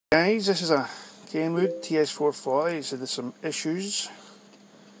Guys, this is a Kenwood TS-440. So there's some issues.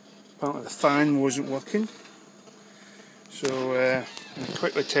 Apparently the fan wasn't working. So I'm going to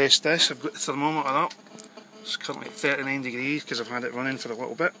quickly test this. I've got the thermometer up. It's currently at 39 degrees because I've had it running for a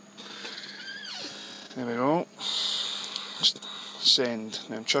little bit. There we go. Send.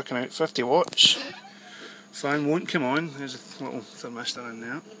 Now I'm chucking out 50 watts. Fan won't come on. There's a little thermistor in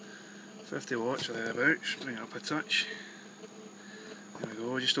there. 50 watts or thereabouts. Bring it up a touch. There we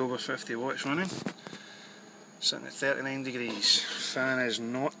go, just over 50 watts running. Sitting at 39 degrees. Fan is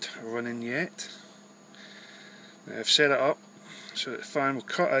not running yet. Now I've set it up so that the fan will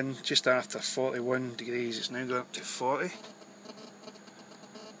cut in just after 41 degrees. It's now going up to 40.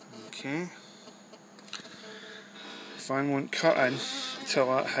 Okay. The fan won't cut in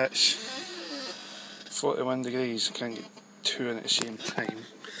until that hits 41 degrees. I can't get two in at the same time.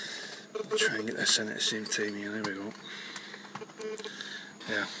 I'll try and get this in at the same time here. There we go.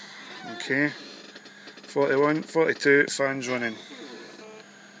 Yeah, okay, 41, 42, fan's running.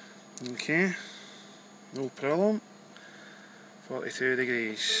 Okay, no problem. 42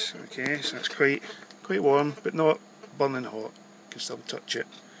 degrees. Okay, so that's quite warm, but not burning hot. You can still touch it.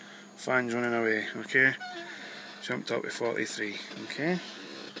 Fan's running away. Okay, jumped up to 43. Okay,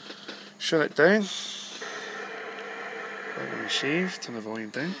 shut it down. Let me save. Turn the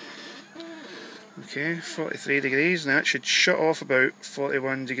volume down. Okay, 43 degrees, and that should shut off about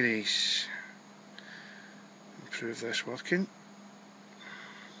 41 degrees. Improve this working.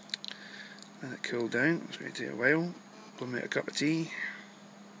 Let it cool down, it's going to take a while. Go make a cup of tea.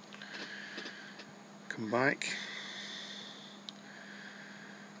 Come back.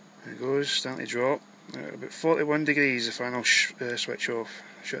 There it goes, starting to drop. At about 41 degrees, the fan will switch off,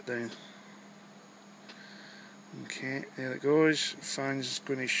 shut down. Okay, there it goes. Fan's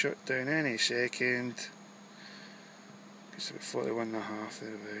going to shut down any second. It's about 41.5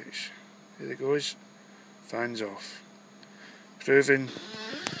 thereabouts. There it goes. Fan's off. Proving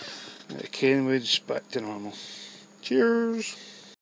that the Kenwood's back to normal. Cheers!